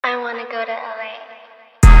want to go to LA.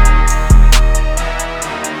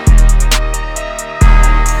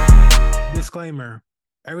 Disclaimer.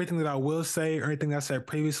 Everything that I will say or anything that I said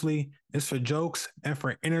previously is for jokes and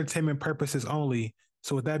for entertainment purposes only.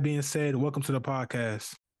 So with that being said, welcome to the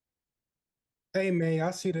podcast. Hey man,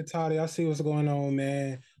 I see the title. I see what's going on,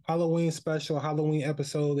 man. Halloween special, Halloween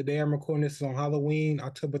episode. The day I'm recording this is on Halloween,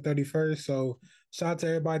 October 31st. So shout out to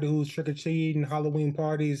everybody who's trick-or-treating, Halloween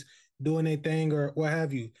parties, doing their thing or what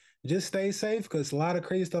have you. Just stay safe because a lot of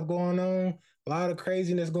crazy stuff going on, a lot of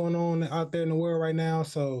craziness going on out there in the world right now.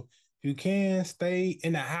 So if you can, stay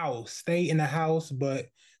in the house. Stay in the house. But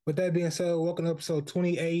with that being said, welcome to episode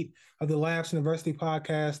 28 of the Labs University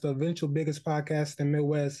podcast, the eventual biggest podcast in the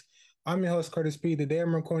Midwest. I'm your host, Curtis P. Today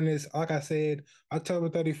I'm recording this, like I said, October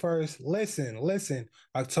 31st. Listen,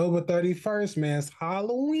 October 31st, man. It's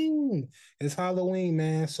Halloween. It's Halloween,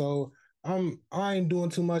 man. So I ain't doing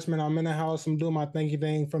too much, man. I'm in the house. I'm doing my thanky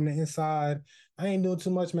thing from the inside. I ain't doing too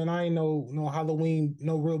much, man. I ain't no Halloween,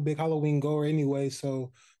 no real big Halloween goer anyway.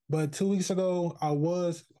 So, but 2 weeks ago,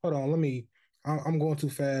 hold on, I'm going too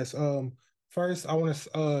fast. First I want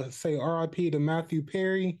to say RIP to Matthew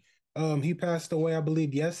Perry. He passed away, I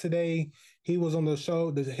believe, yesterday. He was on the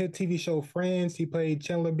show, the hit TV show Friends. He played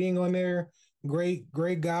Chandler Bing on there. Great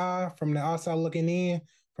guy from the outside looking in,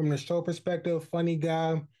 from the show perspective. Funny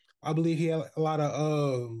guy. I believe he had a lot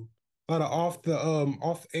of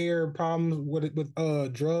off air problems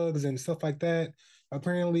with drugs and stuff like that.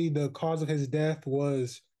 Apparently, the cause of his death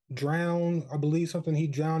was drowned. I believe something he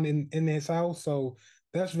drowned in his house. So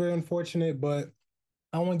that's very unfortunate. But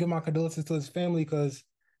I want to give my condolences to his family because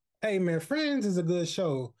hey man, Friends is a good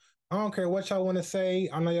show. I don't care what y'all want to say.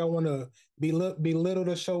 I know y'all want to belittle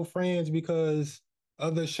the show Friends because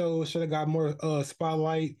other shows should have got more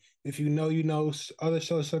spotlight. If you know, you know. Other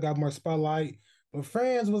shows should have got more spotlight. But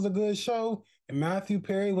Friends was a good show, and Matthew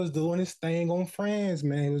Perry was doing his thing on Friends.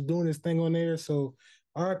 Man, he was doing his thing on there. So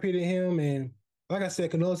RIP to him, and like I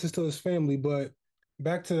said, condolences to his family. But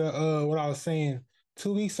back to what I was saying.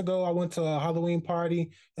 2 weeks ago, I went to a Halloween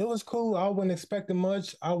party. It was cool. I wasn't expecting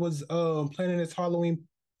much. I was planning to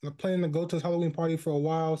go to this Halloween party for a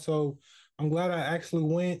while. So I'm glad I actually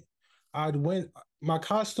went. I went. My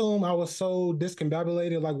costume, I was so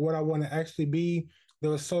discombobulated, like what I want to actually be.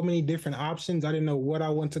 There were so many different options. I didn't know what I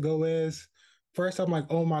want to go as. First, I'm like,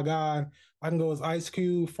 oh my God, I can go as Ice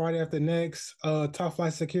Cube, Friday After Next, Top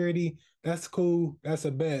Flight Security. That's cool. That's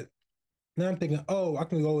a bet. Now I'm thinking, oh, I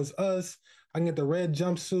can go as us. I can get the red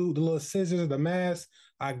jumpsuit, the little scissors, the mask.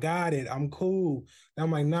 I got it. I'm cool. And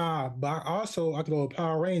I'm like, nah, but I can go with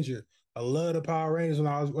Power Ranger. I love the Power Rangers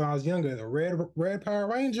when I was younger. The red Power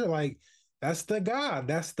Ranger, like that's the guy.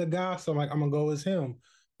 That's the guy. So I'm like, I'm gonna go as him.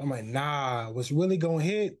 I'm like, nah, what's really gonna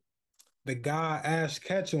hit the guy Ash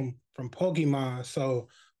Ketchum from Pokemon. So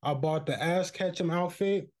I bought the Ash Ketchum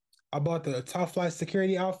outfit. I bought the Top Flight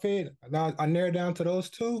Security outfit. I narrowed down to those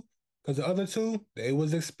two because the other two they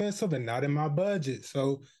was expensive and not in my budget.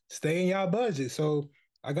 So stay in y'all budget. So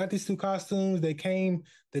I got these two costumes. They came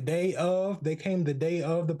the day of. They came the day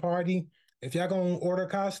of the party. If y'all gonna order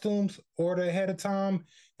costumes, order ahead of time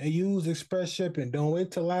and use express shipping. Don't wait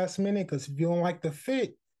till last minute because if you don't like the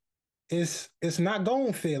fit, it's not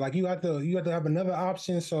going fit. Like you have to have another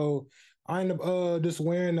option. So I ended up just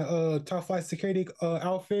wearing the Top Flight Security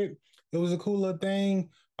outfit. It was a cool little thing.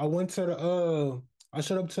 I went to the I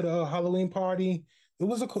showed up to the Halloween party. It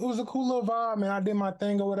was a cool little vibe, man. I did my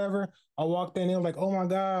thing or whatever. I walked in and was like, oh my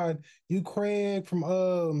God, you Craig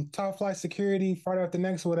from Top Flight Security, Friday After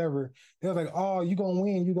Next, or whatever. They was like, oh, you gonna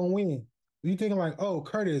win. You thinking like, oh,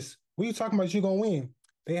 Curtis, what you talking about? You gonna win?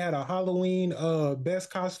 They had a Halloween best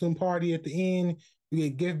costume party at the end. You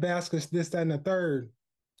get gift baskets, this, that, and the third.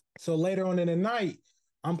 So later on in the night,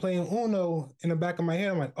 I'm playing Uno in the back of my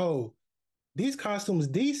head. I'm like, oh, these costumes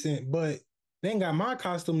decent, but they ain't got my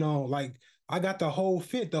costume on. Like I got the whole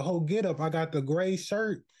fit, the whole get up. I got the gray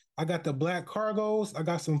shirt, I got the black cargos, I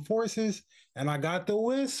got some forces, and I got the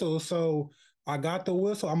whistle. So I got the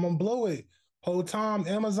whistle. I'm gonna blow it. Whole time,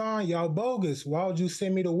 Amazon, y'all bogus. Why would you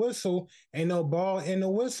send me the whistle? Ain't no ball in the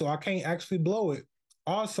whistle. I can't actually blow it.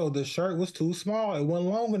 Also, the shirt was too small. It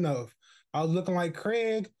wasn't long enough. I was looking like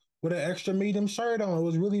Craig with an extra medium shirt on. It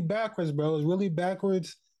was really backwards, bro. It was really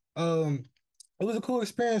backwards. Um, it was a cool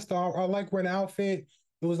experience though. I like wearing the outfit.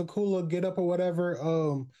 It was a cool little get up or whatever.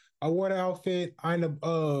 I wore the outfit. I end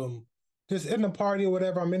up just in the party or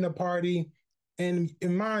whatever. I'm in the party, and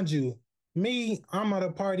mind you, me, I'm not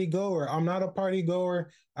a party goer. I'm not a party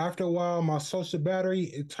goer. After a while, my social battery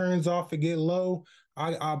it turns off, it get low.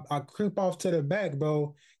 I creep off to the back,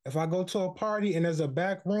 bro. If I go to a party and there's a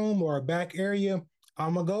back room or a back area,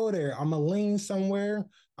 I'm gonna go there. I'm gonna lean somewhere.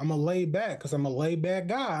 I'm a lay back because I'm a laid back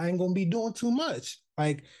guy. I ain't gonna be doing too much.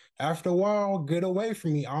 Like after a while, get away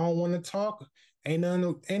from me. I don't want to talk. Ain't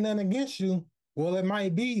nothing against you. Well, it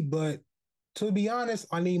might be, but to be honest,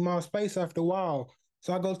 I need my space after a while.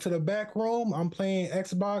 So I go to the back room. I'm playing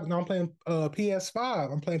Xbox. No, I'm playing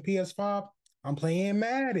PS5. I'm playing PS5. I'm playing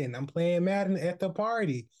Madden. I'm playing Madden at the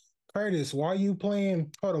party. Curtis, why are you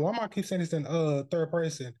playing? Hold on, why am I keep saying this in third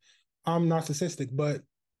person? I'm narcissistic, but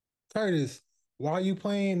Curtis, why are you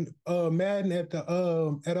playing Madden at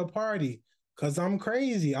a party? Cause I'm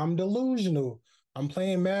crazy. I'm delusional. I'm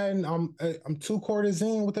playing Madden. I'm 2 quarters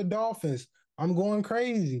in with the Dolphins. I'm going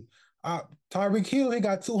crazy. Uh, Tyreek Hill, he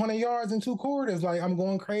got 200 yards in 2 quarters. Like I'm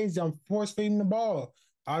going crazy. I'm force feeding the ball.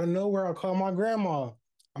 Out of nowhere, I call my grandma.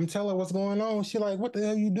 I'm telling her what's going on. She like, what the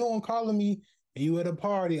hell you doing calling me? And you at a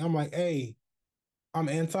party. I'm like, hey, I'm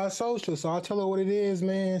antisocial, so I tell her what it is,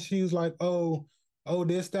 man. She was like, oh,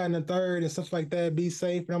 this, that, and the third, and stuff like that. Be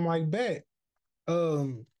safe. And I'm like, bet.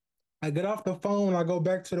 Um, I get off the phone, I go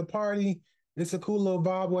back to the party. It's a cool little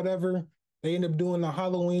vibe, whatever. They end up doing the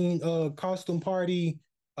Halloween costume party,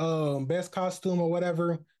 best costume or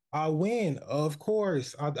whatever. I win, of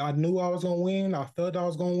course. I knew I was gonna win. I felt I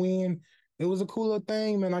was gonna win. It was a cool little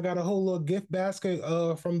thing, man. I got a whole little gift basket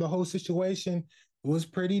from the whole situation. It was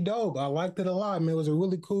pretty dope. I liked it a lot, man. It was a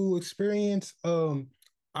really cool experience. I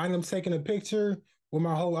ended up taking a picture with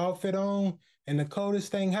my whole outfit on, and the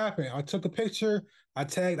coldest thing happened. I took a picture. I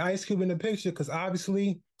tagged Ice Cube in the picture because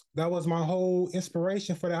obviously that was my whole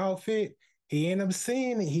inspiration for the outfit. He ended up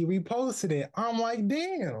seeing it. He reposted it. I'm like,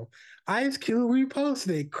 damn, Ice Cube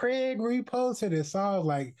reposted it. Craig reposted it. So I was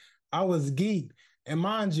like, I was geeked. And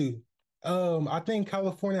mind you, I think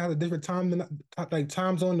California has a different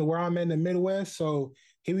time zone to where I'm in the Midwest. So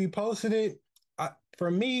he reposted it. For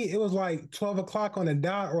me, it was like 12 o'clock on the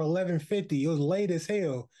dot or 11:50. It was late as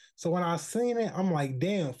hell. So when I seen it, I'm like,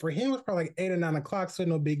 damn. For him, it was probably like 8 or 9 o'clock, so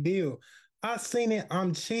no big deal. I seen it.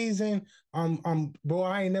 I'm cheesing. Bro.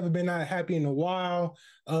 I ain't never been that happy in a while.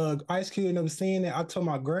 Ice Cube never seen it. I told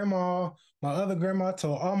my grandma, my other grandma, I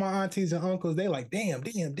told all my aunties and uncles. They like, damn,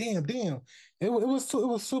 damn, damn, damn. It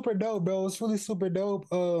was super dope, bro. It's really super dope.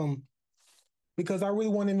 Because I really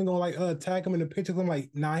wasn't even gonna like tag him in the picture. I'm like,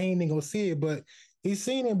 nah, he ain't even gonna see it, but he's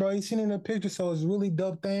seen it, bro. He's seen it in the picture, so it's a really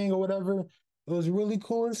dope thing or whatever. It was a really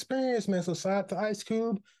cool experience, man. So shout out to Ice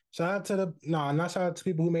Cube. Shout out to not shout out to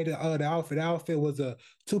people who made the outfit. The outfit was a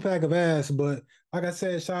 2 pack of ass, but like I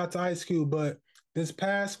said, shout out to Ice Cube. But this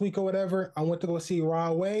past week or whatever, I went to go see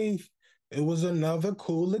Rod Wave. It was another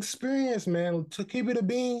cool experience, man. To keep it a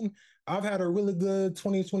bean, I've had a really good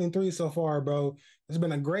 2023 so far, bro. It's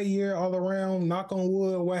been a great year all around. Knock on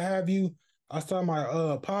wood, what have you. I started my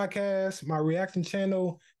podcast, my reaction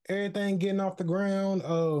channel, everything getting off the ground.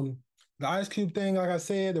 The Ice Cube thing, like I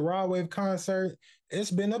said, the Rod Wave concert.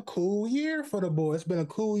 It's been a cool year for the boy. It's been a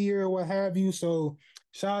cool year, what have you. So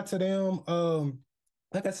shout out to them.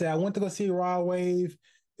 Like I said, I went to go see Rod Wave.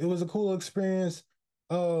 It was a cool experience.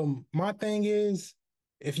 My thing is,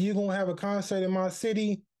 if you're gonna have a concert in my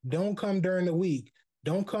city, don't come during the week.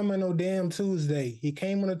 Don't come on no damn Tuesday. He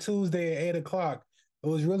came on a Tuesday at 8 o'clock. It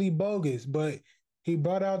was really bogus, but he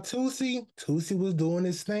brought out Tusi. Tusi was doing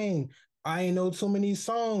his thing. I ain't know too many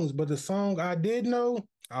songs, but the song I did know,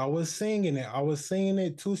 I was singing it. I was singing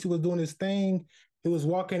it. Tusi was doing his thing. He was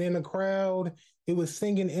walking in the crowd. He was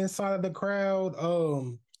singing inside of the crowd.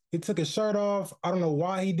 He took his shirt off. I don't know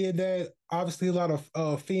why he did that. Obviously, a lot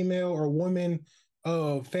of female or woman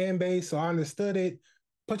fan base, so I understood it.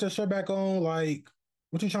 Put your shirt back on, like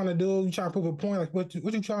what you trying to do? You trying to prove a point? Like what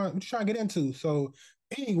you trying to get into? So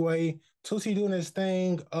anyway, Tootsie doing his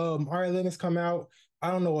thing. Ari Lennox come out. I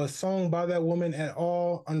don't know a song by that woman at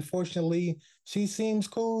all. Unfortunately, she seems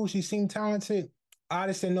cool. She seemed talented. I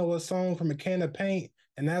just didn't know a song from a can of paint,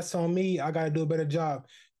 and that's on me. I got to do a better job.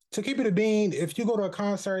 To keep it a bean, if you go to a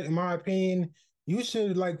concert, in my opinion, you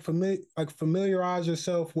should familiarize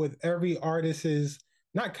yourself with every artist's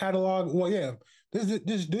not catalog. Well, yeah,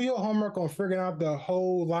 just do your homework on figuring out the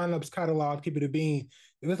whole lineup's catalog. Keep it a bean.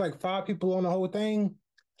 If it's like 5 people on the whole thing,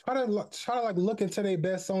 try to like look into their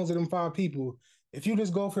best songs of them 5 people. If you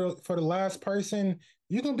just go for the last person,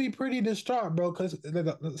 you can be pretty distraught, bro, because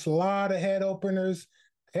it's a lot of head openers.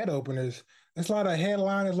 Head openers. It's a lot of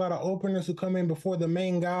headliners, a lot of openers who come in before the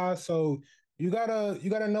main guy. So you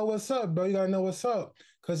gotta know what's up, bro. You gotta know what's up.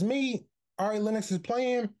 Cause me, Ari Lennox is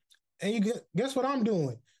playing, and guess what I'm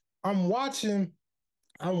doing? I'm watching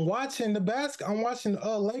I'm watching the basket. I'm watching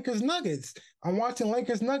Lakers Nuggets. I'm watching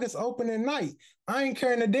Lakers Nuggets opening night. I ain't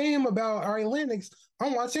caring a damn about our Lennox.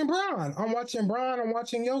 I'm watching Bron. I'm watching Bron. I'm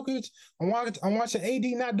watching Jokic. I'm watching AD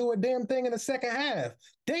not do a damn thing in the second half.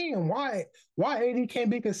 Damn, why AD can't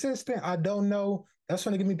be consistent? I don't know. That's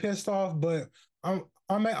gonna get me pissed off. But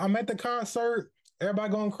I'm at the concert.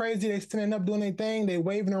 Everybody going crazy. They standing up doing their thing. They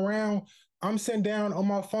waving around. I'm sitting down on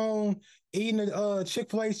my phone eating a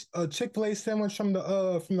Chick-fil-A sandwich from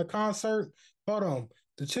the concert. Hold on.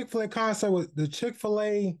 The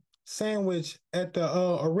Chick-fil-A sandwich at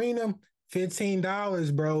the arena,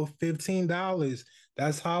 $15, bro. $15.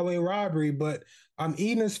 That's highway robbery. But I'm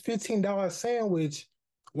eating this $15 sandwich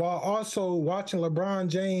while also watching LeBron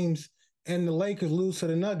James and the Lakers lose to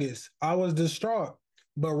the Nuggets. I was distraught.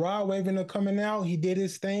 But Rod Waving coming out, he did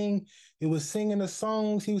his thing. He was singing the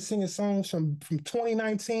songs. He was singing songs from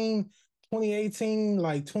 2019, 2018,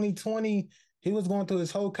 like 2020. He was going through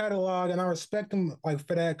his whole catalog, and I respect him like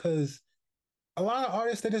for that because a lot of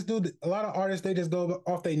artists they just go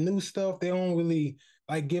off their new stuff. They don't really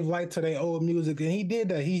like give light to their old music, and he did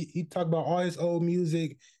that. He talked about all his old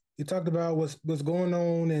music. He talked about what's going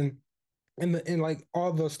on and like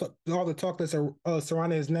all the stuff, all the talk that's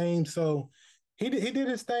surrounding his name. So he did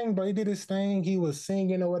his thing, but he did his thing. He was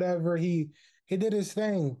singing or whatever. He did his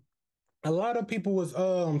thing. A lot of people was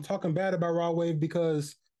talking bad about Rod Wave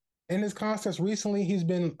because in his concerts recently he's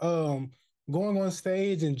been going on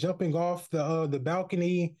stage and jumping off the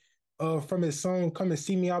balcony from his song "Come and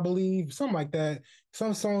See Me," I believe, something like that.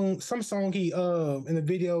 Some song he in the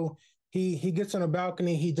video he gets on a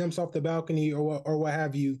balcony, he jumps off the balcony or what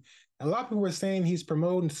have you. A lot of people were saying he's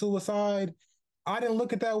promoting suicide. I didn't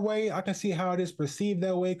look at that way. I can see how it is perceived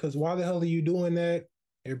that way because why the hell are you doing that?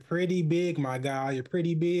 You're pretty big, my guy. You're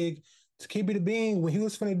pretty big. To keep it a being, when he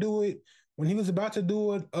was finna do it, when he was about to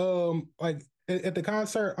do it, like at the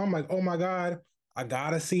concert, I'm like, oh my God, I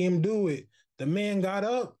gotta see him do it. The man got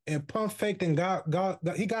up and pump faked and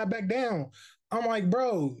he got back down. I'm like,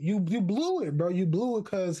 bro, you blew it, bro. You blew it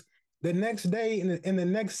because the next day in the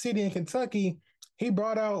next city in Kentucky, he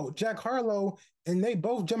brought out Jack Harlow and they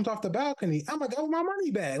both jumped off the balcony. I'm like, I want my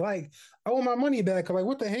money back. Like, I want my money back. Like,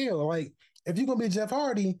 what the hell? Like, if you're gonna be Jeff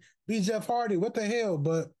Hardy, be Jeff Hardy. What the hell?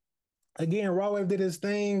 But again, Raw Wave did his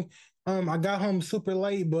thing. I got home super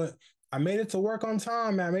late, but I made it to work on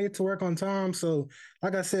time, man. I made it to work on time. So,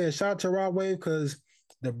 like I said, shout out to Raw Wave because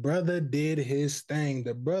the brother did his thing.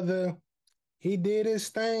 The brother, he did his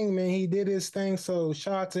thing, man. He did his thing. So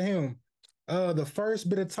shout out to him. The first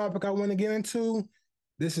bit of topic I want to get into,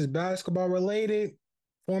 this is basketball related.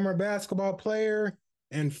 Former basketball player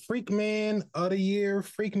and Freak Man of the Year,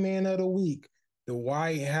 Freak Man of the Week,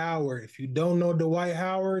 Dwight Howard. If you don't know Dwight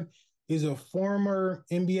Howard, he's a former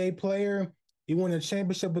NBA player. He won a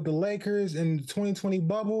championship with the Lakers in the 2020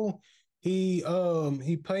 bubble. He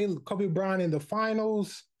played Kobe Bryant in the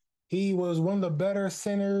finals. He was one of the better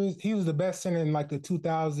centers. He was the best center in like the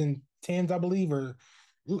 2010s, I believe, or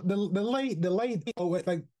the late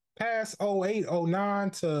like past '08,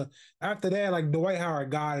 '09 to after that, like Dwight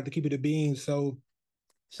Howard got it to keep it a beam. So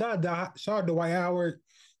shout out to Dwight Howard,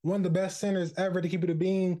 one of the best centers ever to keep it a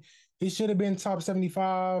beam. He should have been top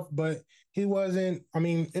 75, but he wasn't. I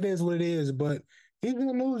mean, it is what it is. But he's in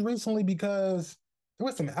the news recently because there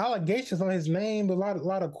was some allegations on his name, a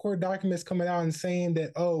lot of court documents coming out and saying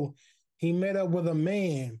that, oh, he met up with a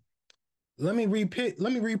man. Let me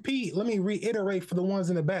reiterate for the ones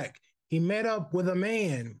in the back. He met up with a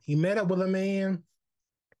man. He met up with a man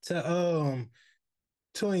to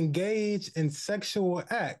to engage in sexual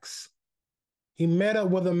acts. He met up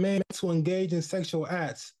with a man to engage in sexual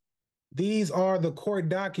acts. These are the court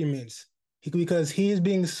documents because he is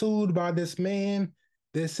being sued by this man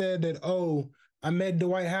that said that, oh, I met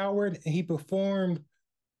Dwight Howard and he performed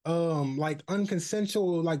like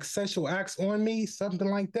unconsensual like sexual acts on me, something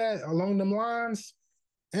like that along them lines.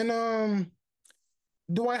 And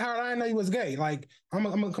Dwight Howard, I didn't know he was gay. Like, I'm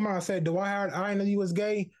gonna come out and say, Dwight Howard, I didn't know he was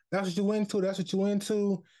gay. That's what you into. That's what you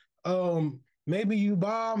into. Maybe you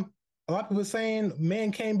bi. A lot of people saying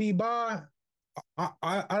men can't be bi.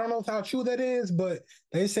 I don't know how true that is, but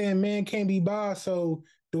they saying men can't be bi. So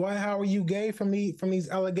Dwight Howard, you gay from these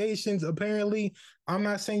allegations? Apparently, I'm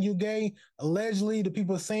not saying you gay. Allegedly, the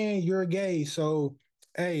people saying you're gay. So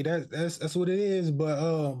hey, that's what it is.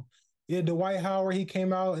 But yeah, Dwight Howard, he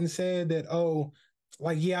came out and said that, oh,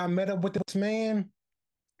 like, yeah, I met up with this man,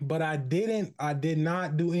 but I did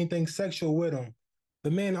not do anything sexual with him.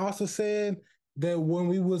 The man also said that when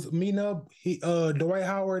we was meeting up, Dwight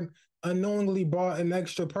Howard unknowingly brought an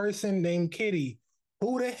extra person named Kitty.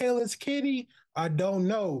 Who the hell is Kitty? I don't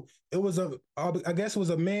know. I guess it was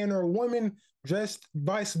a man or a woman dressed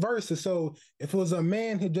vice versa. So if it was a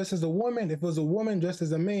man, he dressed as a woman. If it was a woman, dressed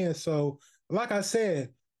as a man. So, like I said,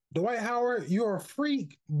 Dwight Howard, you're a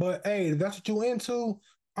freak, but hey, if that's what you into,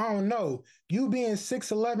 I don't know. You being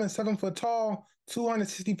 6'11", 7 foot tall,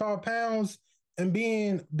 265 pounds, and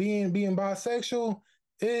being bisexual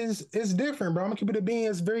is different, bro. I'm gonna keep it a being.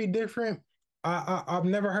 It's very different. I've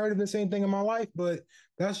never heard of this anything in my life, but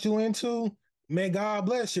that's you into. May God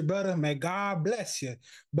bless you, brother. May God bless you.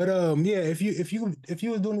 But yeah, if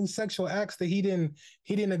you was doing these sexual acts that he didn't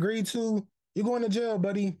agree to, you're going to jail,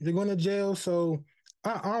 buddy. You're going to jail. So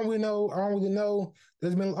I don't really know. I don't really know.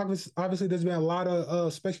 There's been obviously there's been a lot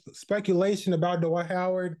of speculation about Dwight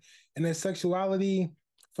Howard and his sexuality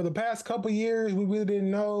for the past couple years. We really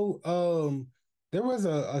didn't know. There was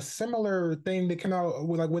a similar thing that came out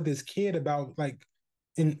with like with this kid about like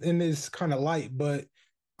in this kind of light, but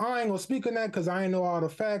I ain't gonna speak on that because I ain't know all the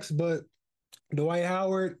facts. But Dwight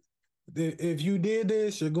Howard, if you did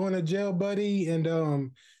this, you're going to jail, buddy.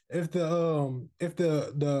 And if the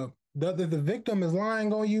victim is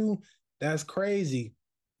lying on you, that's crazy.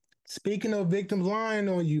 Speaking of victims lying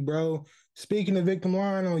on you, bro. Speaking of victim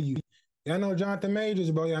lying on you, y'all know Jonathan Majors,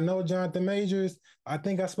 bro. Y'all know Jonathan Majors. I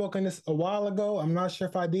think I spoke on this a while ago. I'm not sure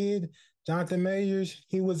if I did. Jonathan Majors,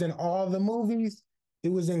 he was in all the movies. He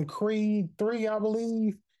was in Creed 3, I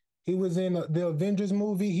believe. He was in the Avengers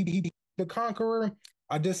movie. He the Conqueror.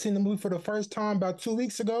 I just seen the movie for the first time about 2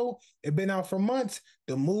 weeks ago. It been out for months.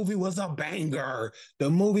 The movie was a banger. The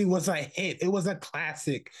movie was a hit. It was a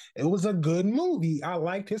classic. It was a good movie. I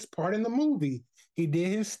liked his part in the movie. He did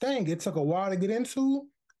his thing. It took a while to get into,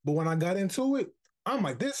 but when I got into it, I'm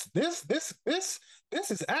like, this is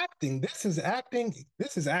acting. This is acting.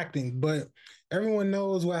 This is acting. But everyone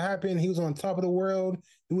knows what happened. He was on top of the world.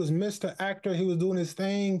 He was Mr. Actor. He was doing his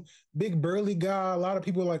thing. Big burly guy. A lot of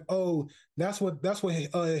people are like, oh, that's what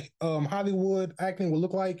Hollywood acting will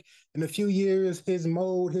look like in a few years. His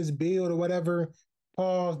mode, his build, or whatever.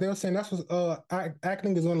 Pause. They were saying that's what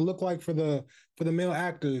acting is going to look like for the male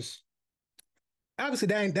actors. Obviously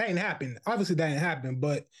that ain't happened. Obviously that ain't happened,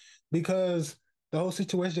 but because the whole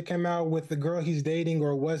situation came out with the girl he's dating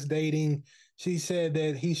or was dating, she said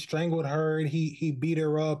that he strangled her and he beat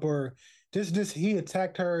her up or just he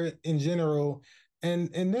attacked her in general.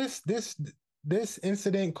 And this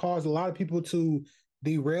incident caused a lot of people to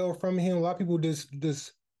derail from him. A lot of people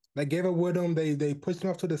just like gave up with him. They pushed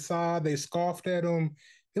him off to the side. They scoffed at him.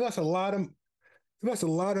 He lost a lot of he lost a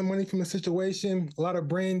lot of money from the situation, a lot of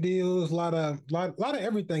brand deals, a lot of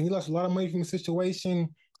everything. He lost a lot of money from the situation.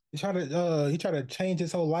 He tried to change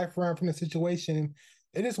his whole life around from the situation.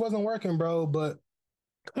 It just wasn't working, bro. But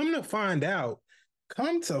come to find out,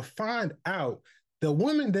 come to find out, the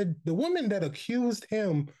woman that accused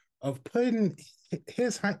him of putting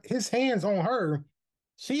his hands on her,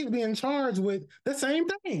 she's being charged with the same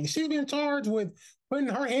thing. She's being charged with putting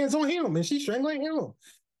her hands on him, and she's strangling him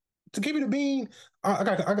to keep it a bean, I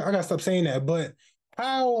got to stop saying that. But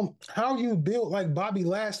how you built like Bobby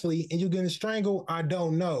Lashley and you getting strangled, I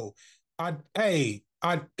don't know. I hey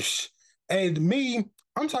I hey me,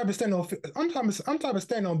 I'm type of stand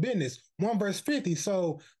on business. 1 verse 50.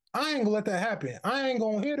 So I ain't gonna let that happen. I ain't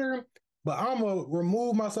gonna hit her, but I'm gonna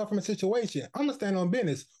remove myself from a situation. I'm gonna stand on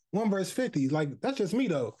business. 1 verse 50. Like that's just me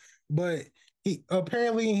though. But he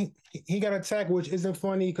apparently he got attacked, which isn't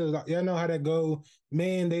funny because y'all know how that go.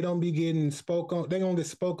 Man, they don't be getting spoke on. They gonna get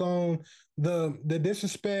spoke on. The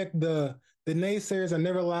disrespect, the naysayers are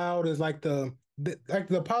never allowed. Is like the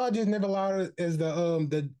apology is never allowed. Is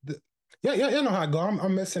the yeah, yeah, you know how I go.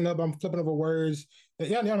 I'm messing up. I'm flipping over words.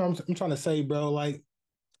 Yeah, you know what I'm trying to say, bro. Like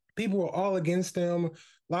people were all against him. A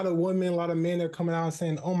lot of women, a lot of men are coming out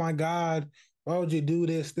saying, "Oh my God, why would you do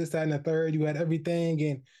this, that, and the third? You had everything."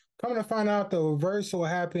 And coming to find out the reverse will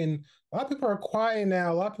happen. A lot of people are quiet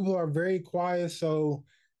now. A lot of people are very quiet. So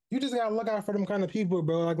you just gotta look out for them kind of people,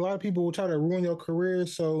 bro. Like a lot of people will try to ruin your career.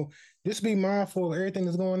 So just be mindful of everything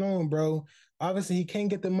that's going on, bro. Obviously, he can't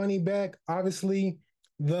get the money back. Obviously,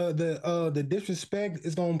 the disrespect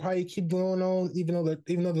is gonna probably keep going on, even though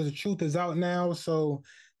the truth is out now. So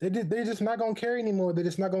they're just not gonna care anymore. They're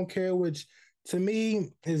just not gonna care, which to me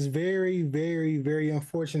is very, very, very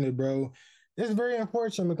unfortunate, bro. It's very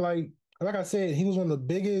unfortunate. Like I said, he was one of the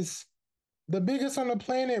biggest on the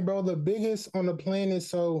planet, bro. The biggest on the planet.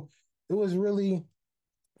 So it was really,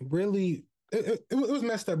 really, it was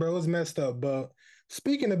messed up, bro. It was messed up. But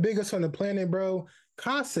speaking of biggest on the planet, bro,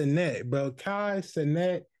 Kai Cenat, bro. Kai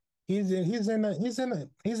Cenat. He's in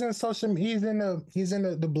social the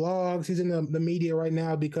blogs, he's in the media right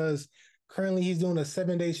now because currently he's doing a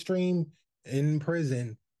 7-day stream in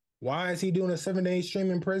prison. Why is he doing a 7 day stream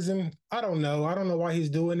in prison? I don't know. I don't know why he's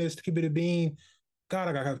doing this. To keep it a bean,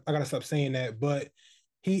 God, I gotta stop saying that. But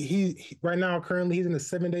right now currently he's in a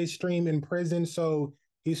 7 day stream in prison. So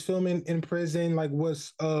he's filming in prison. Like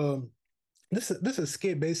what's this is a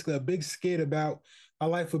skit, basically a big skit about how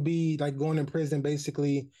life would be like going in prison.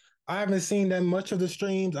 Basically, I haven't seen that much of the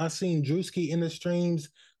streams. I've seen Drewski in the streams.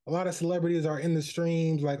 A lot of celebrities are in the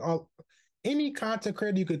streams. Like all any content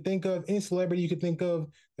creator you could think of, any celebrity you could think of,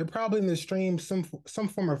 they're probably in the stream some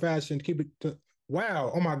form or fashion. To keep it to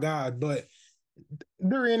wow, oh my god! But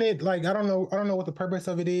they're in it. Like I don't know what the purpose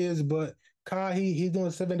of it is, but Kai he's doing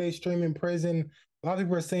a 7 day stream in prison. A lot of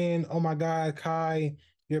people are saying, "Oh my God, Kai,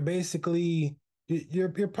 you're basically you're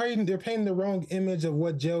painting the wrong image of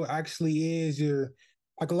what jail actually is. You're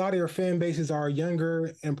like a lot of your fan bases are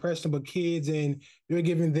younger, impressionable kids, and you're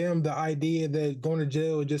giving them the idea that going to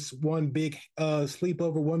jail is just one big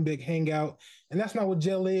sleepover, one big hangout, and that's not what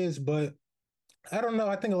jail is. But I don't know.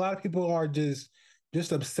 I think a lot of people are just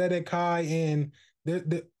upset at Kai, and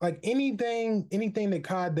they're like anything that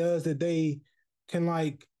Kai does that can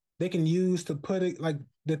like they can use to put it like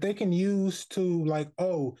that they can use to like,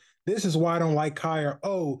 oh, this is why I don't like Kai, or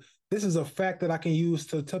oh, this is a fact that I can use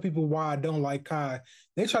to tell people why I don't like Kai.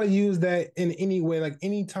 They try to use that in any way. Like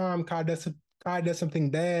anytime Kai does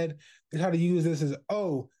something bad, they try to use this as,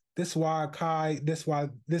 oh, this is why Kai, this why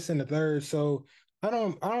this and the third. So I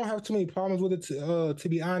don't have too many problems with it to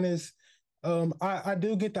be honest. I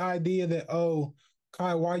do get the idea that, oh,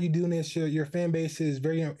 Kai, why are you doing this? Your fan base is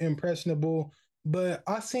very impressionable. But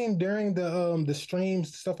I seen during the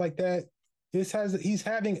streams, stuff like that, he's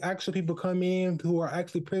having actual people come in who are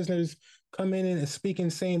actually prisoners come in and speaking,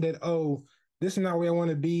 saying that, oh, this is not where I want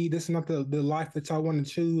to be, this is not the life that I want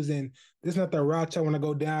to choose, and this is not the route I want to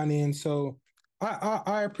go down in. So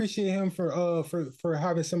I appreciate him for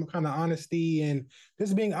having some kind of honesty and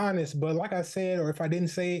just being honest. But like I said, or if I didn't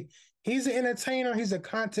say it, he's an entertainer. He's a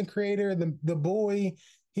content creator. The boy,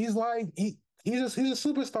 he's like he's a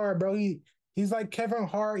superstar, bro. He's like Kevin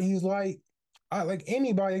Hart. He's like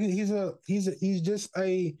anybody. He's just he's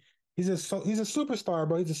a superstar,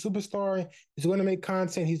 bro. He's a superstar. He's going to make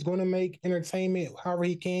content. He's going to make entertainment however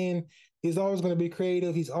he can. He's always going to be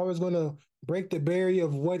creative. He's always going to break the barrier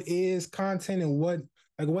of what is content and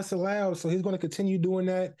what's allowed. So he's going to continue doing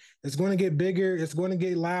that. It's going to get bigger. It's going to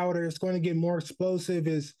get louder. It's going to get more explosive.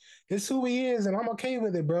 It's who he is, and I'm okay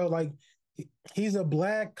with it, bro. Like he's a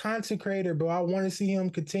black content creator, bro. I want to see him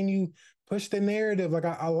continue push the narrative. Like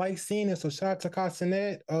I like seeing it. So shout out to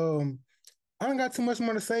Castanet. I don't got too much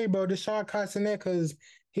more to say, bro. Just shout out Castanet because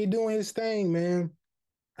he doing his thing, man.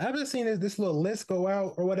 I've been seeing this little list go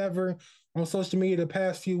out or whatever on social media the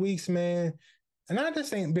past few weeks, man. And I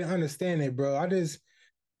just ain't been understanding it, bro. I don't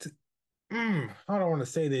want to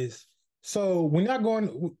say this. So when y'all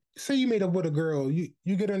going, say you meet up with a girl, you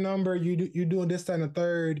get her number, you doing this, that, and the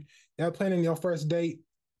third, y'all planning your first date.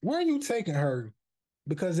 Where are you taking her?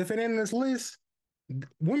 Because if it ain't in this list,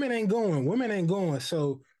 women ain't going. Women ain't going.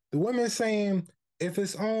 So the women saying if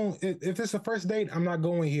it's a first date, I'm not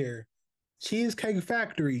going here. Cheesecake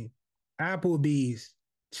Factory, Applebee's,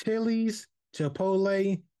 Chili's,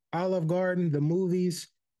 Chipotle, Olive Garden, the movies,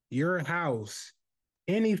 your house,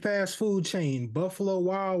 any fast food chain, Buffalo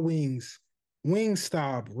Wild Wings,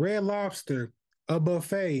 Wingstop, Red Lobster, a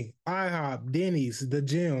buffet, IHOP, Denny's, the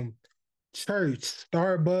gym, church,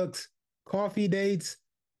 Starbucks, coffee dates,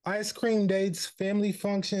 ice cream dates, family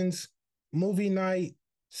functions, movie night,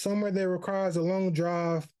 somewhere that requires a long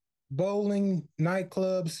drive, bowling,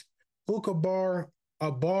 nightclubs, hookah bar,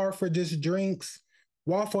 a bar for just drinks,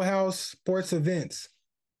 Waffle House, sports events.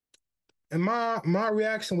 And my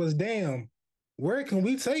reaction was, damn, where can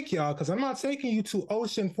we take y'all? Because I'm not taking you to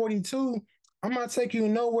Ocean 42. I'm not taking you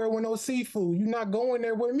nowhere with no seafood. You're not going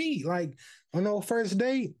there with me. Like on no first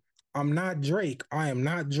date, I'm not Drake. I am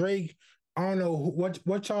not Drake. I don't know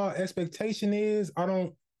what y'all expectation is. I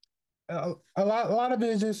don't. A lot of it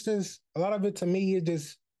is just a lot of it to me is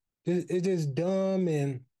just it's just dumb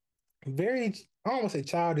and very, I don't want to say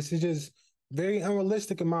childish. It's just very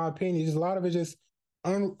unrealistic in my opinion. Just a lot of it just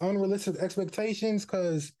unrealistic expectations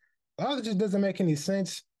because a lot of it just doesn't make any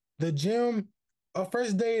sense. The gym, a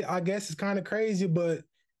first date, I guess is kind of crazy, but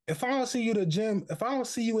if I don't see you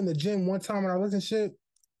in the gym one time in our relationship,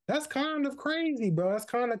 that's kind of crazy, bro. That's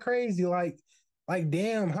kind of crazy. Like,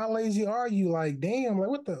 damn, how lazy are you? Like, damn, like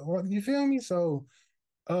what you feel me? So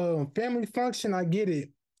family function, I get it.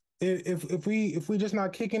 If we just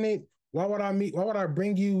not kicking it, why would I meet? Why would I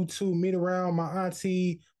bring you to meet around my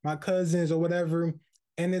auntie, my cousins, or whatever?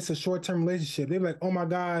 And it's a short term relationship. They're like, oh my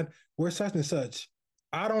god, we're such and such.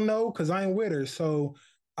 I don't know because I ain't with her, so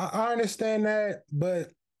I understand that,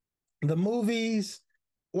 but The movies,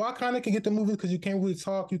 well, I kind of can get the movies because you can't really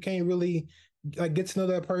talk, you can't really like get to know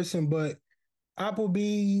that person. But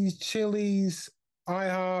Applebee's, Chili's,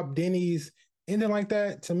 IHOP, Denny's, anything like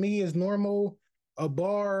that to me is normal. A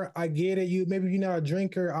bar, I get it. You maybe you're not a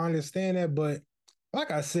drinker, I understand that, but like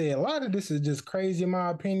I said, a lot of this is just crazy in my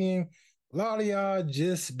opinion. A lot of y'all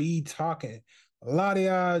just be talking. A lot of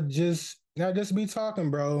y'all just be talking,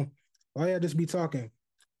 bro. Why y'all just be talking?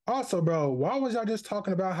 Also, bro, why was y'all just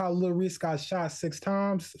talking about how Lil Reese got shot 6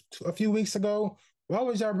 times a few weeks ago? Why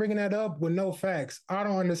was y'all bringing that up with no facts? I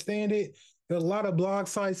don't understand it. There's a lot of blog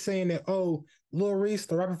sites saying that, oh, Lil Reese,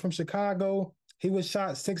 the rapper from Chicago, he was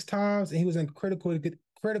shot 6 times and he was in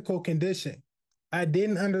critical condition. I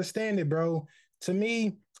didn't understand it, bro. To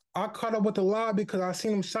me, I caught up with the lie because I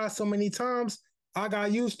seen him shot so many times. I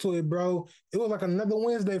got used to it, bro. It was like another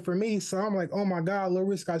Wednesday for me. So I'm like, oh my God, Lil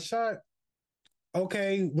Reese got shot.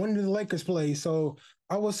 Okay, when did the Lakers play? So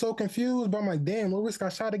I was so confused, but I'm like, damn, Lewis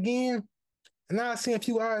got shot again. And now I see a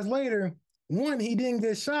few hours later, one, he didn't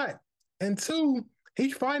get shot, and two,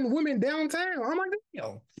 he's fighting women downtown. I'm like,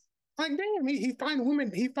 damn, he fighting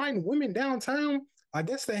women downtown. I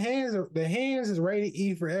guess the hands is rated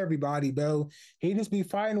E for everybody, bro. He just be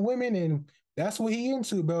fighting women, and that's what he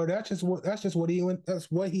into, bro. That's just what he went.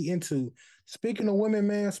 That's what he into. Speaking of women,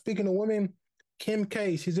 man. Speaking of women, Kim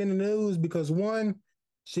K. She's in the news because one,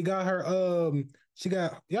 she got her she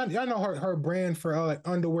got y'all know her brand for like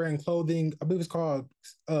underwear and clothing. I believe it's called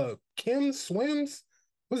Kim Swims.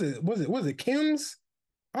 Was it Kim's?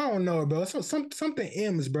 I don't know, bro. Something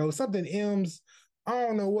M's, bro. Something M's. I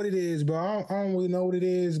don't know what it is, bro. I don't really know what it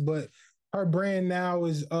is, but her brand now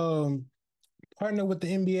is partnered with the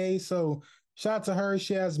NBA. So shout out to her.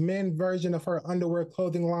 She has men version of her underwear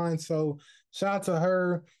clothing line. So shout out to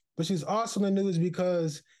her. But she's also in the news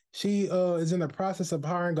because she is in the process of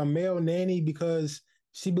hiring a male nanny because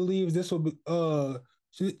she believes this will be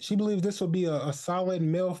she believes this will be a solid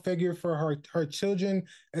male figure for her children,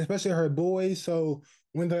 especially her boys. So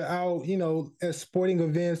when they're out, at sporting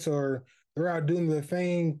events or they're out doing their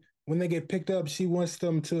thing, when they get picked up, she wants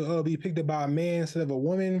them to be picked up by a man instead of a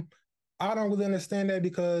woman. I don't really understand that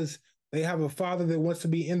because they have a father that wants to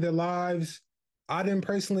be in their lives. I didn't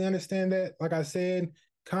personally understand that. Like I said,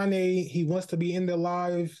 Kanye, he wants to be in their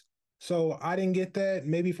lives. So I didn't get that.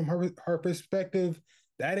 Maybe from her perspective,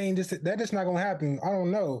 that just not gonna happen. I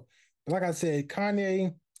don't know. But like I said,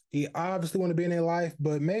 Kanye, he obviously want to be in their life,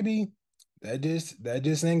 but maybe that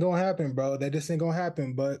just ain't gonna happen, bro. That just ain't gonna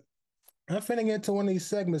happen. But I'm finna get to one of these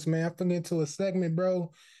segments, man. I'm finna get to a segment,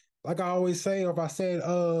 bro. Like I always say, or if I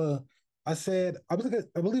said, I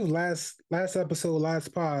believe last episode,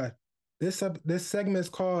 last pod. This segment is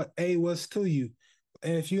called "A What's to You,"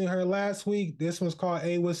 and if you heard last week, this one's called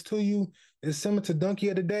 "A What's to You." It's similar to Donkey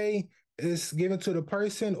of the Day. It's given to the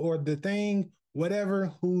person or the thing,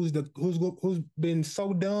 whatever, who's been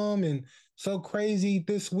so dumb and so crazy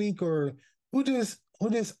this week, or who just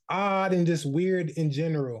odd and just weird in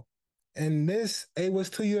general. And this A What's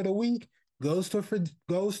to You of the week goes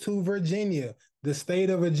to Virginia, the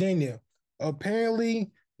state of Virginia.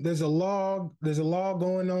 Apparently, there's a law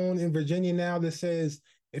going on in Virginia now that says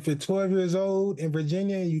if you're 12 years old in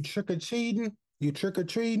Virginia and you trick or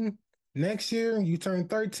treating, next year you turn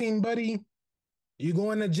 13, buddy. You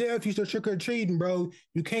going to jail if you still trick or treating, bro.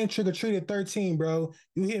 You can't trick or treat at 13, bro.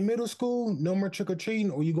 You hit middle school, no more trick or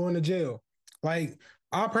treating, or you going to jail. Like,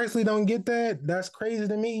 I personally don't get that. That's crazy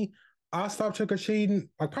to me. I stopped trick or treating,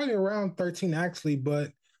 like probably around 13 actually,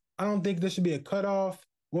 but I don't think there should be a cutoff.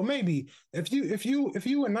 Well, maybe if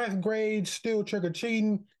you in ninth grade still trick or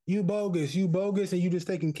treating, you bogus, and you just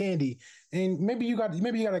taking candy. And maybe you got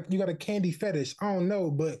a candy fetish. I don't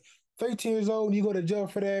know, but 13 years old, you go to jail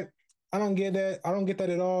for that. I don't get that. I don't get that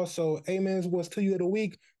at all. So, amen. What's to you of the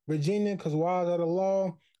week, Virginia? Because why is that a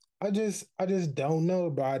law? I just don't know,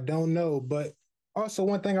 bro. I don't know. But also,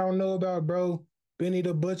 one thing I don't know about, bro, Benny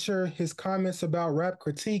the Butcher, his comments about rap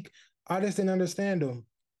critique, I just didn't understand them.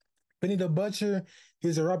 Benny the Butcher,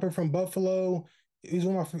 he's a rapper from Buffalo. He's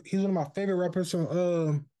one of my favorite rappers from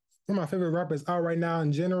one of my favorite rappers out right now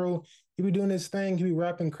in general. He be doing this thing, he be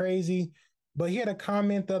rapping crazy. But he had a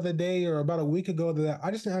comment the other day or about a week ago that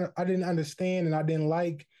I didn't understand and I didn't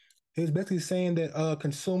like. He was basically saying that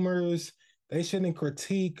consumers they shouldn't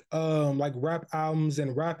critique like rap albums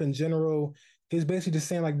and rap in general. He's basically just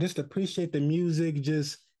saying like just appreciate the music,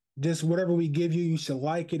 just whatever we give you, you should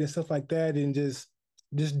like it and stuff like that, and just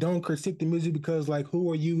don't critique the music because like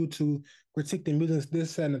who are you to critique the music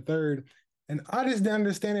this that, and the third. And I just didn't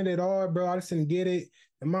understand it at all, bro. I just didn't get it.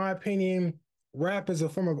 In my opinion, rap is a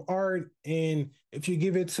form of art, and if you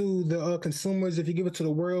give it to the consumers, if you give it to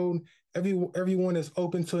the world, everyone is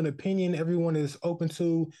open to an opinion. Everyone is open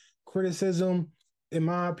to criticism. In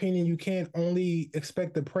my opinion, you can't only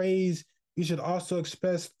expect the praise. You should also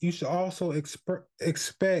expect. You should also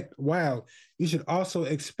expect. Wow. You should also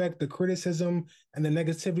expect the criticism and the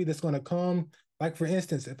negativity that's going to come. Like for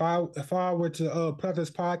instance, if I were to put out this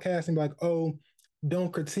podcast and be like, oh,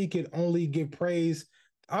 don't critique it, only give praise.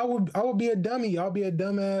 I would be a dummy. I'll be a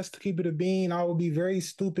dumbass to keep it a bean. I would be very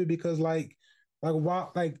stupid because like why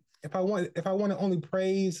like if I want to only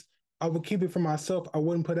praise, I would keep it for myself. I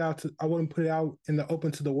wouldn't put it out in the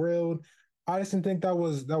open to the world. I just didn't think that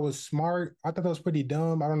was smart. I thought that was pretty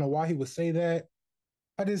dumb. I don't know why he would say that.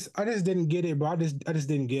 I just didn't get it, bro. I just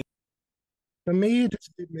didn't get it. For me, it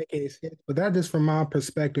just didn't make any sense. But that's just from my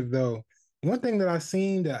perspective, though. One thing that I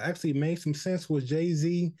seen that actually made some sense was Jay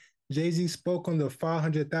Z. Jay Z spoke on the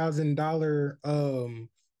 $500,000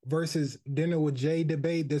 versus dinner with Jay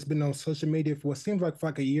debate that's been on social media for what seems like for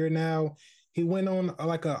like a year now. He went on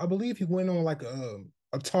I believe he went on like a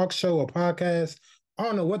talk show, a podcast. I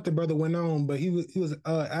don't know what the brother went on, but he was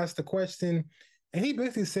asked a question, and he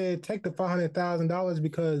basically said, "Take the $500,000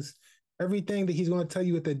 because." Everything that he's going to tell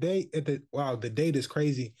you at the date the date is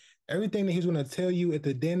crazy. Everything that he's going to tell you at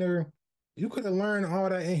the dinner, you could have learned all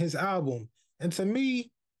that in his album. And to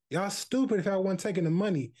me, y'all stupid if y'all weren't taking the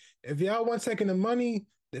money. If y'all weren't taking the money,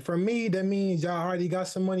 for me, that means y'all already got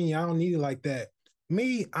some money. Y'all don't need it like that.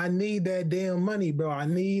 Me, I need that damn money, bro. I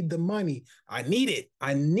need the money. I need it.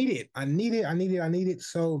 I need it. I need it. I need it. I need it.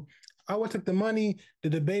 So I would take the money.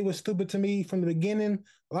 The debate was stupid to me from the beginning.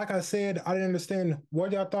 Like I said, I didn't understand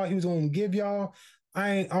what y'all thought he was gonna give y'all.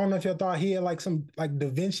 I don't know if y'all thought he had like some like Da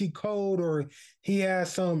Vinci Code or he had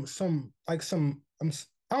some like some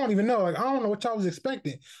I don't even know. Like I don't know what y'all was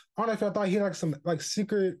expecting. I don't know if y'all thought he had like some like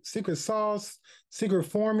secret sauce, secret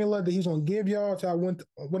formula that he's gonna give y'all. So I went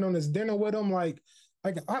on this dinner with him. I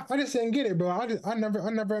just didn't get it, bro. I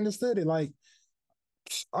never understood it. Like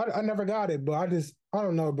I never got it, but I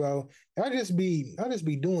don't know, bro. I just be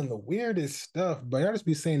doing the weirdest stuff, but I just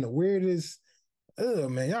be saying the weirdest. Oh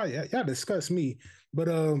man, y'all disgust me. But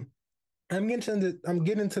I'm getting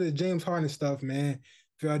to the James Harden stuff, man.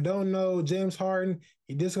 If y'all don't know, James Harden,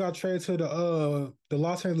 he just got traded to the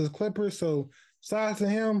Los Angeles Clippers. So shout out to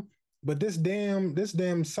him. But this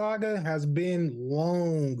damn saga has been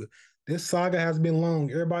long. This saga has been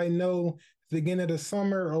long. Everybody know the beginning of the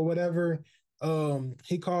summer or whatever.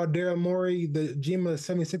 He called Daryl Morey, the GM of the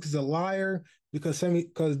 76 a liar because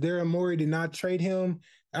Daryl Morey did not trade him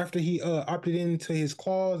after he opted into his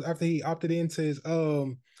clause, after he opted into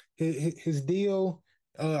his deal.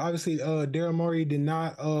 Obviously, Daryl Morey did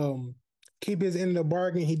not keep his end of the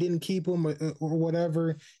bargain. He didn't keep him or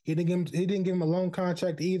whatever. He didn't give him a loan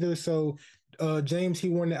contract either. So James, he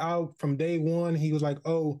wanted out from day one. He was like,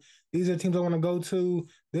 "Oh, these are the teams I want to go to.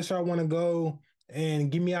 This I want to go,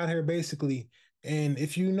 and get me out here, basically." And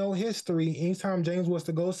if you know history, anytime James wants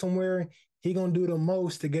to go somewhere, he gonna do the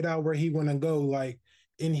most to get out where he want to go. Like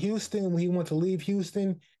in Houston, when he wanted to leave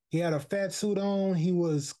Houston, he had a fat suit on. He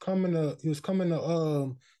was coming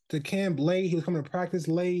to camp late. He was coming to practice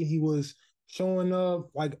late. He was showing up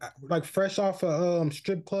like fresh off of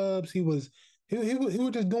strip clubs. He was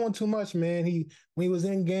just doing too much, man. He when he was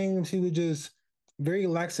in games, he was just very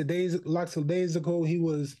lackadaisical. He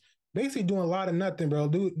was basically doing a lot of nothing, bro.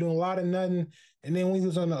 Doing a lot of nothing. And then when he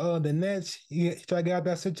was on the Nets, he tried to get out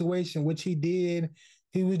that situation, which he did.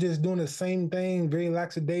 He was just doing the same thing, very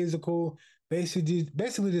lackadaisical,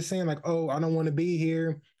 basically just saying like, "Oh, I don't want to be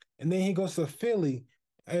here." And then he goes to Philly.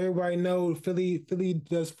 Everybody knows Philly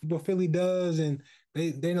does what Philly does, and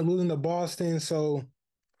they end up losing to Boston. So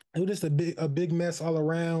it was just a big mess all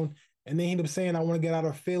around. And then he ended up saying, "I want to get out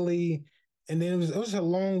of Philly." And then it was a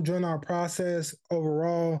long drawn out process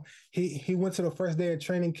overall. He went to the first day of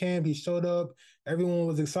training camp. He showed up. Everyone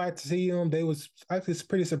was excited to see him. They was actually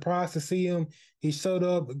pretty surprised to see him. He showed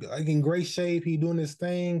up like in great shape. He doing his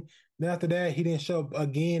thing. Then after that, he didn't show up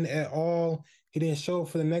again at all. He didn't show up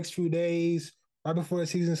for the next few days right before the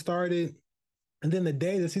season started. And then the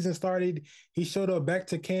day the season started, he showed up back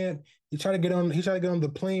to camp. He tried to get on the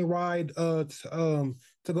plane ride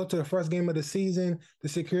to go to the first game of the season. The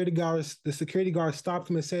security guard stopped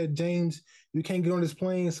him and said, "James, you can't get on this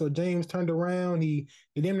plane." So James turned around. He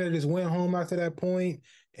damn near just went home after that point.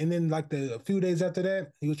 And then like a few days after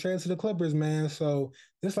that, he was traded to the Clippers, man. So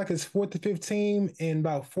this like his fourth to fifth team in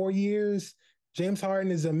about 4 years. James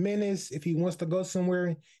Harden is a menace. If he wants to go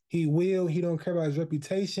somewhere, he will. He don't care about his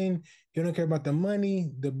reputation. He don't care about the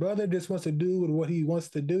money. The brother just wants to do what he wants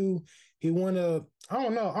to do. He wanna. I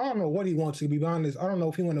don't know. I don't know what he wants, to be honest. I don't know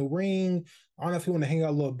if he want a ring. I don't know if he want to hang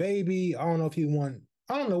out with a little baby. I don't know if he want.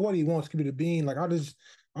 I don't know what he wants to be the bean. Like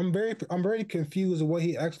I'm very confused of what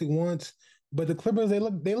he actually wants. But the Clippers, they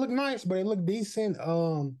look nice, but they look decent.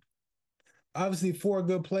 Obviously four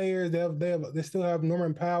good players. They still have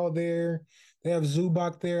Norman Powell there. They have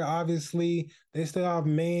Zubac there. Obviously, they still have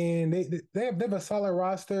Man. They have a solid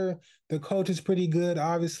roster. The coach is pretty good.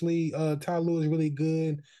 Obviously, Ty Lue is really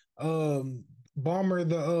good. Um, Bomber,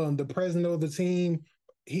 the president of the team,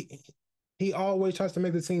 he he always tries to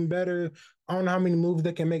make the team better. I don't know how many moves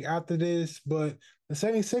they can make after this, but the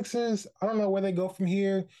 76ers, I don't know where they go from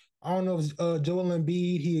here. I don't know if Joel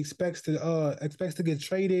Embiid he expects to get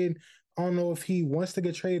traded. I don't know if he wants to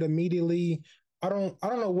get traded immediately. I don't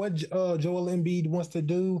know what Joel Embiid wants to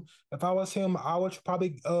do. If I was him, I would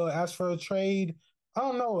probably ask for a trade. I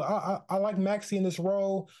don't know. I like Maxey in this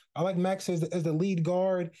role. I like Max as the lead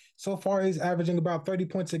guard. So far, he's averaging about 30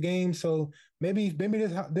 points a game. So maybe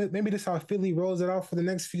this how Philly rolls it out for the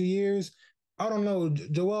next few years. I don't know.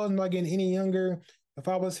 Joel's not getting any younger. If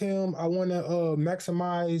I was him, I want to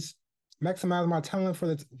maximize my talent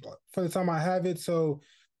for the time I have it. So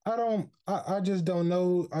I just don't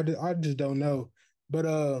know. I just don't know. But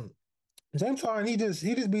James Harden, he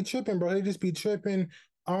just be tripping, bro. He just be tripping.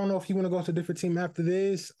 I don't know if he want to go to a different team after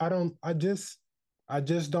this. I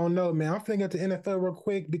just don't know, man. I'm thinking at the NFL real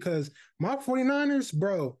quick because my 49ers,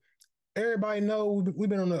 bro. Everybody know we've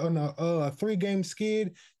been on a 3 game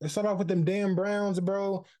skid. It started off with them damn Browns,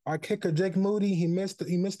 bro. Our kicker Jake Moody, he missed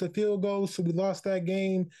the field goal, so we lost that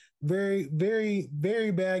game. Very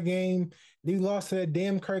bad game. We lost to that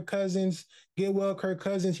damn Kirk Cousins. Get well, Kirk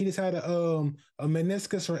Cousins. He just had a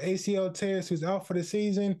meniscus or ACL tear, so he's out for the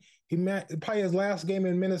season. Probably his last game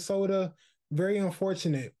in Minnesota. Very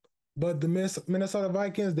unfortunate. But the Minnesota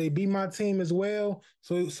Vikings, they beat my team as well.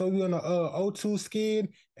 So we're on a 0-2 skid,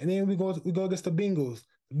 and then we go against the Bengals.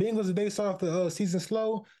 The Bengals, they start off the season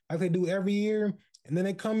slow, like they do every year, and then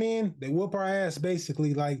they come in, they whoop our ass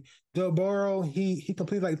basically. Like Joe Burrow, he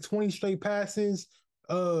completed like 20 straight passes.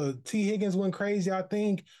 T. Higgins went crazy, I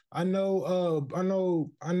think. I know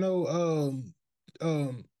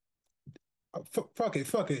fuck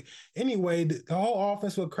it. Anyway, the whole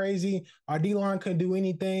offense was crazy. Our D line couldn't do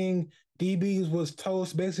anything. DBs was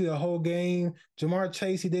toast basically the whole game. Jamar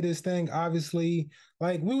Chase, he did his thing, obviously.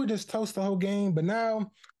 Like we were just toast the whole game, but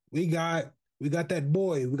now we got we got that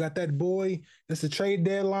boy. We got that boy. It's the trade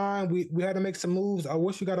deadline. We had to make some moves. I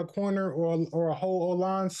wish we got a corner or a whole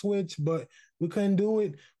line switch, but we couldn't do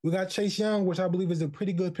it. We got Chase Young, which I believe is a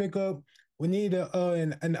pretty good pickup. We need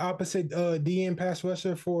an opposite DN pass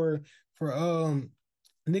rusher for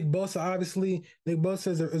Nick Bosa, obviously. Nick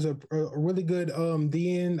Bosa is a really good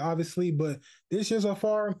DN, obviously, but this year so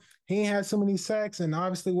far, he ain't had so many sacks and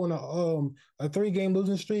obviously won a 3 game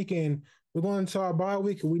losing streak. And we're going into our bye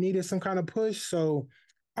week and we needed some kind of push. So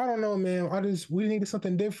I don't know, man. We needed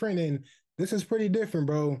something different, and this is pretty different,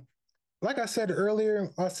 bro. Like I said earlier,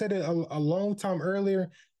 I said it a long time earlier.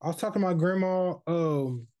 I was talking to my grandma.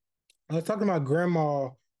 I was talking to my grandma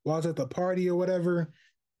while I was at the party or whatever,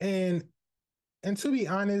 and to be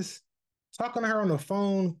honest, talking to her on the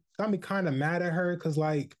phone got me kind of mad at her because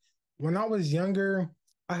like when I was younger,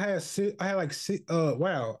 I had like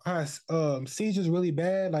I had seizures really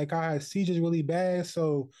bad. Like I had seizures really bad.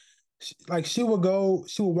 So like she would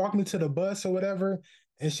walk me to the bus or whatever,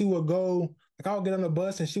 and she would go like I would get on the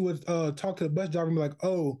bus and she would talk to the bus driver and be like,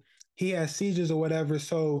 oh, he has seizures or whatever.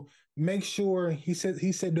 So make sure he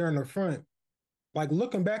sit there in the front. Like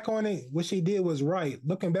looking back on it, what she did was right.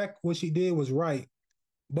 Looking back, what she did was right.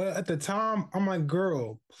 But at the time, I'm like,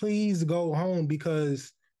 girl, please go home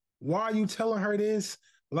because why are you telling her this?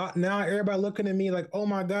 Now everybody looking at me like, oh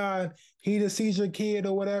my God, he the seizure kid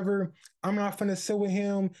or whatever. I'm not finna sit with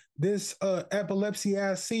him. This epilepsy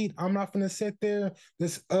ass seat. I'm not finna sit there.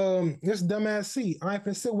 This dumbass seat. I ain't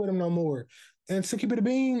finna sit with him no more. And to keep it a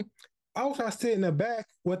bean, I was trying to sit in the back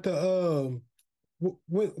with the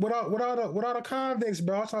with all the convicts,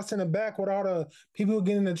 bro. I was trying to sit in the back with all the people who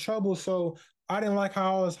get into trouble. So I didn't like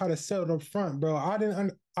how I was how to sit up front, bro. I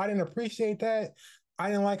didn't appreciate that. I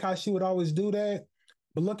didn't like how she would always do that.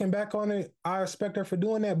 But looking back on it, I respect her for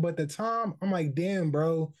doing that. But at the time, I'm like, damn,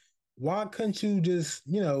 bro, why couldn't you just,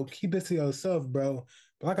 keep it to yourself, bro?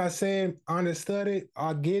 But like I said, I understood it.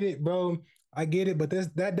 I get it, bro. I get it. But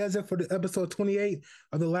that does it for the episode 28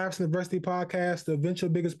 of the Labs University podcast, the eventual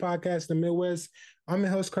biggest podcast in the Midwest. I'm your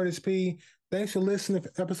host, Curtis P. Thanks for listening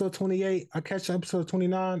to episode 28. I'll catch you on episode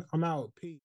 29. I'm out. Peace.